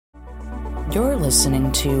You're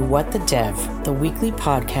listening to What the Dev, the weekly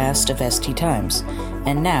podcast of ST Times.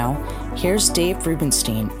 And now, here's Dave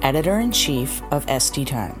Rubenstein, Editor-in-Chief of ST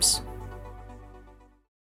Times.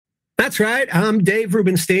 That's right. I'm Dave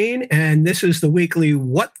Rubenstein, and this is the weekly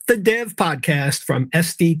What the Dev podcast from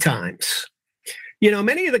ST Times. You know,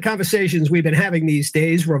 many of the conversations we've been having these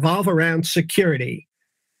days revolve around security,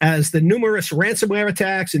 as the numerous ransomware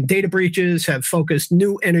attacks and data breaches have focused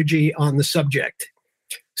new energy on the subject.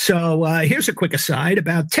 So here's a quick aside.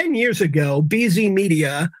 About 10 years ago, BZ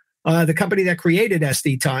Media, the company that created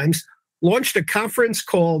ST Times, launched a conference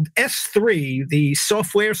called S3, the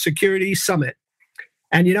Software Security Summit.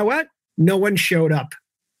 And you know what? No one showed up.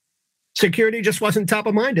 Security just wasn't top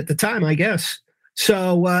of mind at the time, I guess.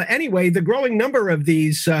 So anyway, the growing number of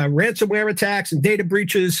these ransomware attacks and data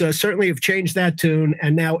breaches certainly have changed that tune,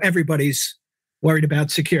 and now everybody's worried about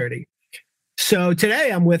security. So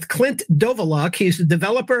today I'm with Clint Dovaluk. He's a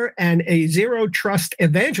developer and a zero trust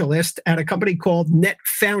evangelist at a company called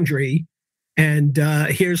NetFoundry. And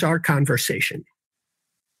here's our conversation.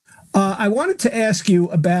 I wanted to ask you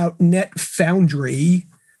about NetFoundry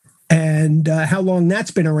and how long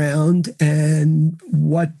that's been around and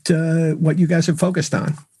what you guys are focused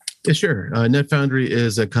on. Yeah, sure. NetFoundry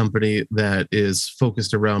is a company that is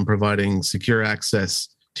focused around providing secure access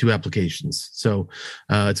to applications. So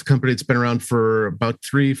it's a company that's been around for about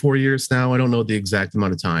 3-4 years now. I don't know the exact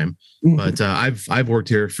amount of time, but I've worked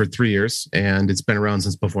here for 3 years, and it's been around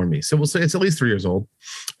since before me. So we'll say it's at least 3 years old.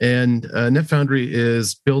 And NetFoundry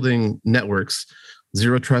is building networks,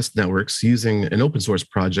 zero trust networks, using an open source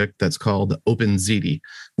project that's called OpenZD,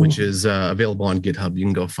 which is available on GitHub. You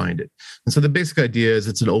can go find it. And so the basic idea is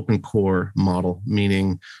it's an open core model,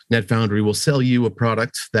 meaning NetFoundry will sell you a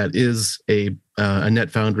product that is a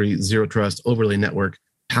NetFoundry zero trust overlay network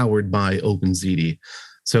powered by OpenZD.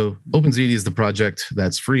 So OpenZD is the project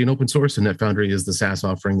that's free and open source, and NetFoundry is the SaaS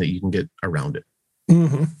offering that you can get around it.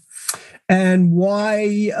 Mm-hmm. And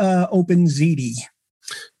why OpenZD?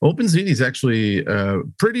 OpenZD is actually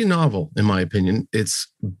pretty novel, in my opinion. It's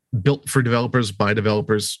built for developers by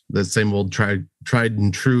developers. The same old tried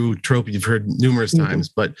and true trope you've heard numerous times.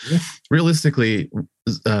 But realistically,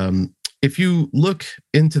 if you look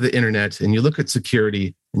into the internet and you look at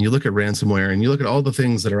security and you look at ransomware and you look at all the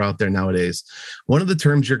things that are out there nowadays, one of the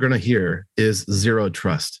terms you're going to hear is zero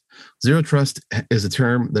trust. Zero trust is a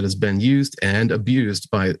term that has been used and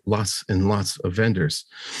abused by lots and lots of vendors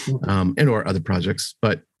and or other projects.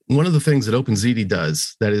 But one of the things that OpenZD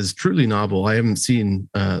does that is truly novel, I haven't seen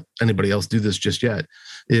anybody else do this just yet,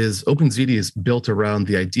 is OpenZD is built around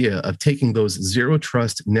the idea of taking those zero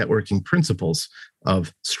trust networking principles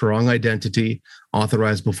of strong identity,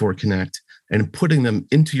 authorized before connect, and putting them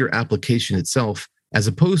into your application itself, as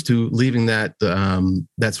opposed to leaving that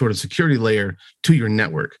that sort of security layer to your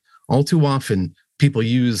network. All too often, people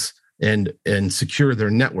use and secure their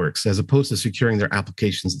networks as opposed to securing their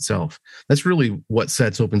applications itself. That's really what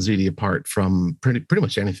sets OpenZD apart from pretty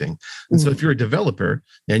much anything. And so if you're a developer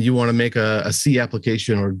and you want to make a C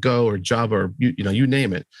application or Go or Java or you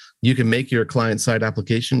name it, you can make your client-side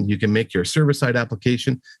application, you can make your server-side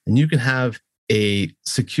application, and you can have a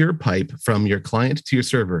secure pipe from your client to your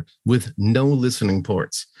server with no listening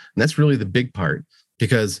ports. And that's really the big part,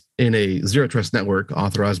 because in a zero trust network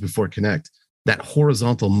authorized before connect, that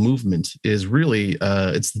horizontal movement is really,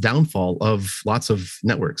 it's the downfall of lots of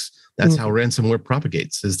networks. That's how ransomware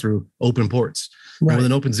propagates, is through open ports. Right. And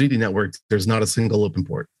with an OpenZD network, there's not a single open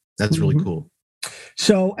port. That's really cool.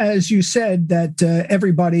 So as you said, that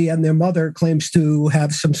everybody and their mother claims to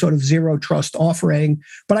have some sort of zero trust offering,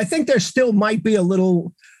 but I think there still might be a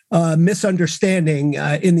little misunderstanding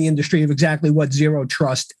in the industry of exactly what zero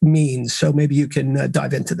trust means. So maybe you can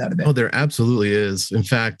dive into that a bit. Oh, there absolutely is. In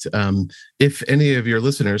fact, if any of your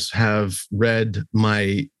listeners have read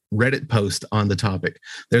my Reddit post on the topic,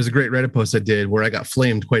 there's a great Reddit post I did where I got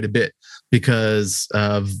flamed quite a bit because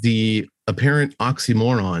of the apparent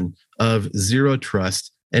oxymoron of zero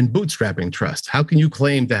trust and bootstrapping trust. How can you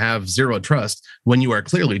claim to have zero trust when you are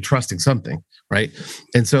clearly trusting something, right?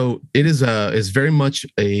 And so it is very much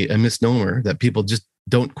a misnomer that people just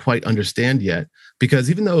don't quite understand yet, because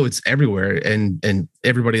even though it's everywhere and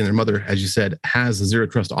everybody and their mother, as you said, has a zero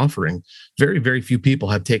trust offering, very, very few people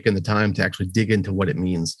have taken the time to actually dig into what it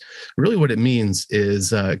means. Really what it means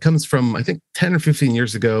is it comes from, I think, 10 or 15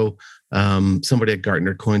 years ago, somebody at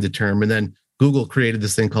Gartner coined the term, and then Google created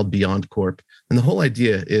this thing called BeyondCorp. And the whole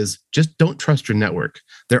idea is just don't trust your network.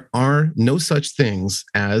 There are no such things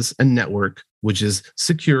as a network which is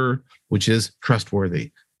secure, which is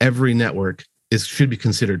trustworthy. Every network should be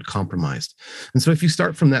considered compromised. And so if you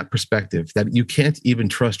start from that perspective that you can't even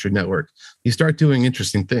trust your network, you start doing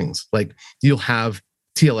interesting things. Like you'll have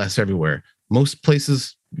TLS everywhere. Most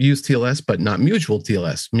places use TLS, but not mutual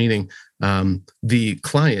TLS, meaning the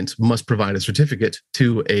client must provide a certificate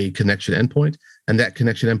to a connection endpoint, and that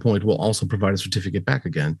connection endpoint will also provide a certificate back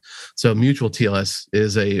again. So mutual TLS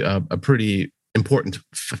is a pretty important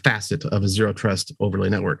facet of a zero trust overlay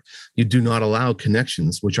network. You do not allow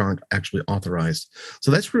connections which aren't actually authorized. So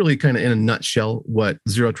that's really kind of in a nutshell what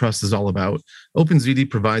zero trust is all about. OpenZD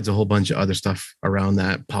provides a whole bunch of other stuff around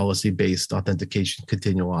that, policy-based authentication,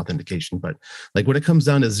 continual authentication. But like when it comes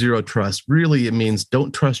down to zero trust, really it means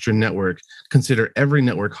don't trust your network. Consider every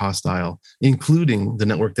network hostile, including the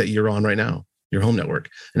network that you're on right now, your home network.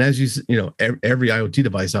 And as you know, every IoT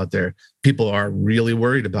device out there, people are really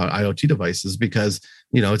worried about IoT devices because,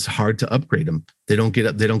 you know, it's hard to upgrade them. They don't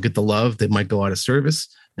get the love. They might go out of service.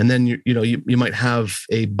 And then, you might have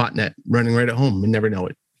a botnet running right at home and never know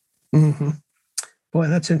it. Mm-hmm. Boy,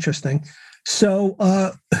 that's interesting. So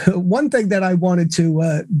one thing that I wanted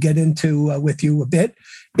to get into with you a bit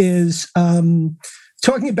is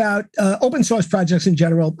talking about open source projects in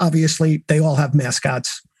general. Obviously, they all have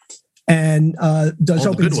mascots. And does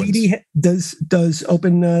OpenZD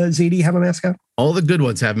have a mascot? All the good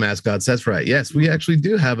ones have mascots. That's right. Yes, we actually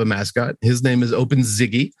do have a mascot. His name is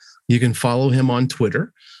OpenZiggy. You can follow him on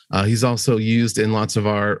Twitter. He's also used in lots of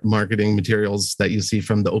our marketing materials that you see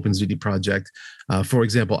from the OpenZD project. For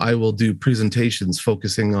example, I will do presentations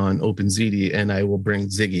focusing on OpenZD, and I will bring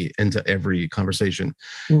Ziggy into every conversation.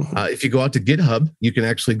 Mm-hmm. If you go out to GitHub, you can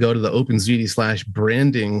actually go to the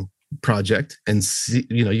OpenZD/branding project and see,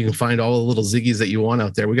 you can find all the little Ziggies that you want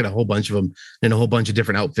out there. We got a whole bunch of them in a whole bunch of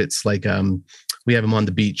different outfits. Like we have them on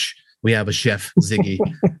the beach. We have a chef Ziggy.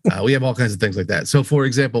 We have all kinds of things like that. So for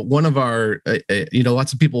example, one of our,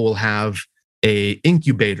 lots of people will have a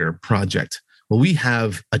incubator project. Well, we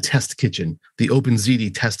have a test kitchen, the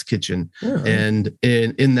OpenZD test kitchen. Mm-hmm.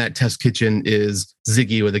 And in that test kitchen is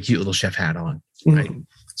Ziggy with a cute little chef hat on, right? Mm-hmm.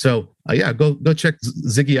 So go check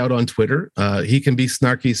Ziggy out on Twitter. He can be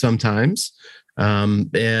snarky sometimes,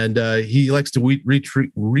 and he likes to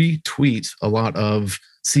retweet a lot of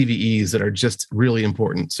CVEs that are just really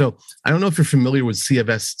important. So I don't know if you're familiar with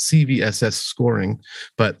CVSS scoring,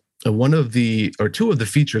 but two of the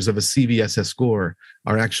features of a CVSS score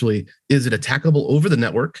are actually, is it attackable over the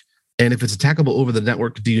network? And if it's attackable over the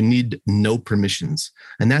network, do you need no permissions?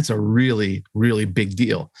 And that's a really, really big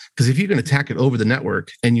deal. Because if you can attack it over the network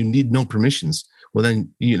and you need no permissions, well,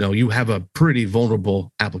 then, you have a pretty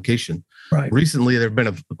vulnerable application. Right. Recently, there have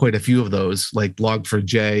been quite a few of those, like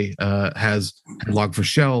Log4j has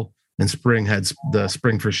Log4Shell, and Spring had the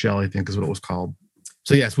Spring4Shell, I think is what it was called.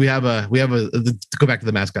 So yes, we have to go back to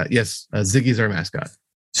the mascot. Yes, Ziggy's our mascot.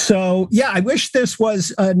 So, I wish this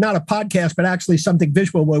was not a podcast, but actually something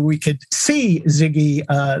visual where we could see Ziggy,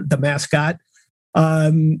 the mascot.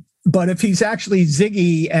 But if he's actually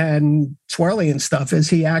Ziggy and twirly and stuff, is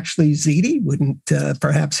he actually ZD? Wouldn't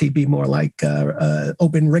perhaps he be more like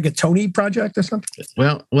Open Rigatoni project or something?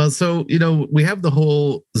 Well, so, we have the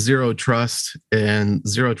whole zero trust and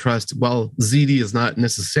zero trust. While ZD is not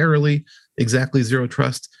necessarily exactly zero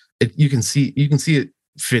trust, you can see it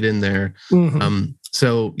fit in there. Mm-hmm.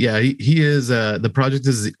 So he is the project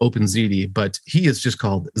is OpenZD, but he is just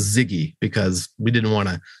called Ziggy because we didn't want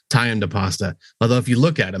to tie him to pasta. Although if you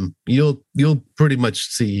look at him, you'll pretty much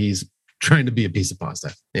see he's trying to be a piece of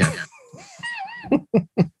pasta. Yeah.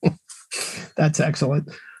 That's excellent.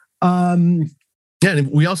 And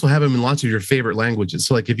we also have him in lots of your favorite languages.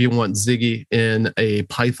 So like if you want Ziggy in a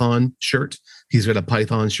Python shirt, he's got a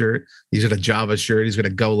Python shirt. He's got a Java shirt. He's got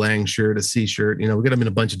a Golang shirt, a C shirt. We got him in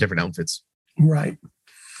a bunch of different outfits. Right.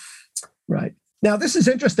 Now, this is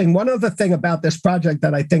interesting. One other thing about this project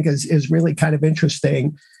that I think is really kind of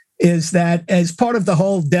interesting is that as part of the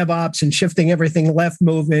whole DevOps and shifting everything left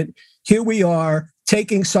movement, here we are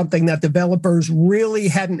taking something that developers really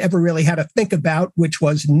hadn't ever really had to think about, which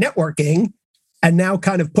was networking, and now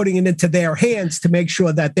kind of putting it into their hands to make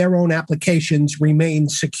sure that their own applications remain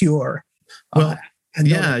secure. Well,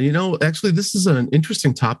 actually, this is an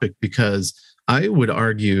interesting topic because I would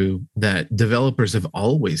argue that developers have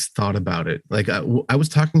always thought about it. Like I was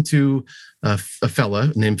talking to a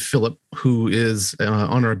fella named Philip, who is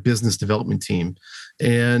on our business development team.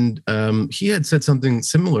 And he had said something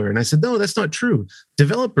similar. And I said, no, that's not true.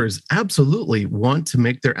 Developers absolutely want to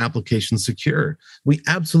make their applications secure. We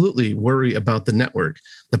absolutely worry about the network.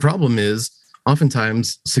 The problem is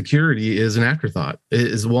oftentimes security is an afterthought.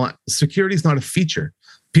 Security is not a feature.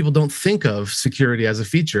 People don't think of security as a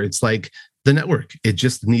feature. It's like the network. It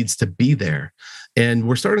just needs to be there. And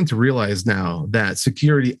we're starting to realize now that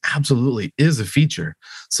security absolutely is a feature.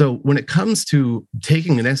 So when it comes to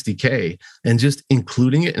taking an SDK and just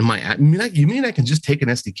including it in my app, you mean I can just take an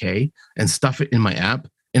SDK and stuff it in my app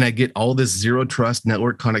and I get all this zero trust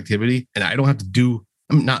network connectivity and I don't have to do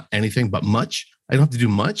not anything but much? I don't have to do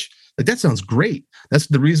much. Like, that sounds great. That's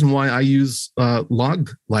the reason why I use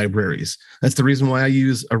log libraries. That's the reason why I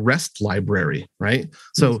use a REST library, right?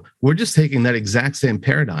 So we're just taking that exact same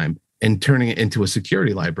paradigm and turning it into a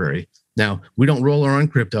security library. Now, we don't roll our own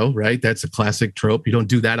crypto, right? That's a classic trope. You don't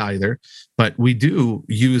do that either. But we do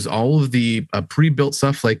use all of the pre-built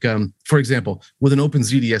stuff. Like, for example, with an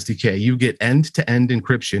OpenZD SDK, you get end-to-end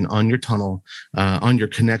encryption on your tunnel, on your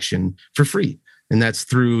connection for free. And that's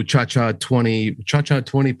through Cha-Cha 20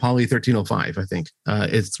 Poly 1305, I think.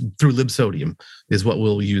 It's through libsodium is what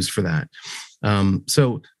we'll use for that.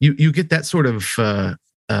 So you get that sort of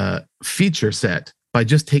feature set by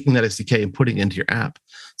just taking that SDK and putting it into your app.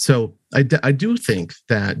 So I do think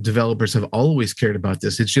that developers have always cared about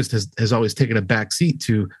this. It just has always taken a backseat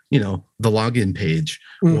to, the login page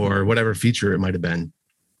or whatever feature it might have been.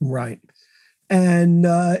 Right. And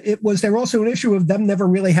was there also an issue of them never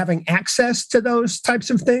really having access to those types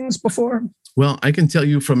of things before? Well, I can tell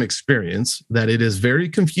you from experience that it is very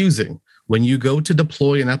confusing when you go to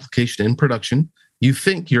deploy an application in production. You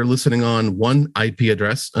think you're listening on one IP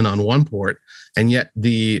address and on one port, and yet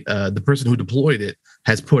the person who deployed it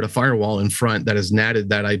has put a firewall in front that has natted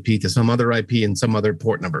that IP to some other IP and some other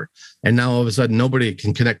port number. And now all of a sudden, nobody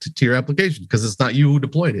can connect to your application because it's not you who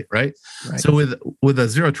deployed it, right? So with a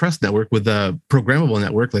zero trust network, with a programmable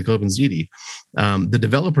network like OpenZD, the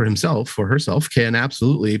developer himself or herself can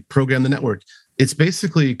absolutely program the network. It's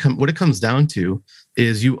basically what it comes down to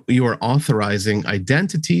is you are authorizing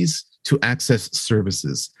identities to access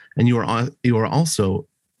services, and you are also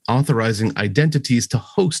authorizing identities to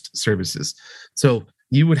host services. So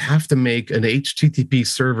you would have to make an HTTP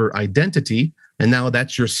server identity, and now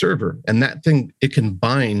that's your server, and that thing, it can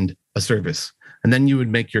bind a service. And then you would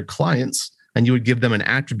make your clients, and you would give them an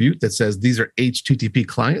attribute that says these are HTTP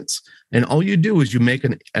clients. And all you do is you make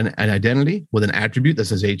an identity with an attribute that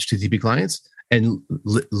says HTTP clients, and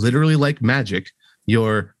literally like magic,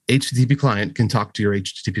 your HTTP client can talk to your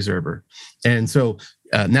HTTP server. And so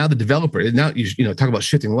now the developer, talk about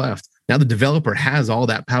shifting left. Now the developer has all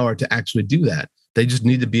that power to actually do that. They just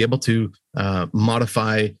need to be able to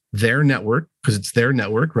modify their network, because it's their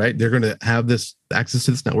network, right? They're going to have this access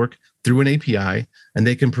to this network through an API, and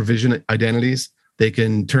they can provision identities. They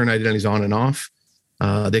can turn identities on and off.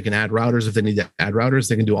 They can add routers if they need to add routers.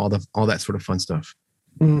 They can do all that sort of fun stuff.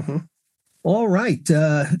 Mm-hmm. All right.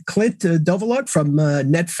 Clint Dovaluk from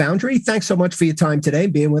NetFoundry, thanks so much for your time today,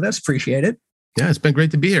 being with us. Appreciate it. Yeah, it's been great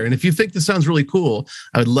to be here. And if you think this sounds really cool,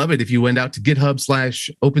 I would love it if you went out to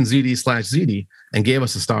GitHub/OpenZD/ZD and gave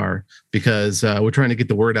us a star, because we're trying to get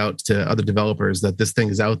the word out to other developers that this thing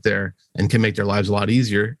is out there and can make their lives a lot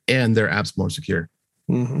easier and their apps more secure.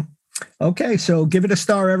 Mm-hmm. Okay, so give it a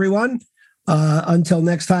star, everyone. Until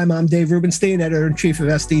next time, I'm Dave Rubenstein, Editor-in-Chief of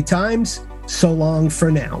SD Times. So long for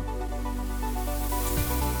now.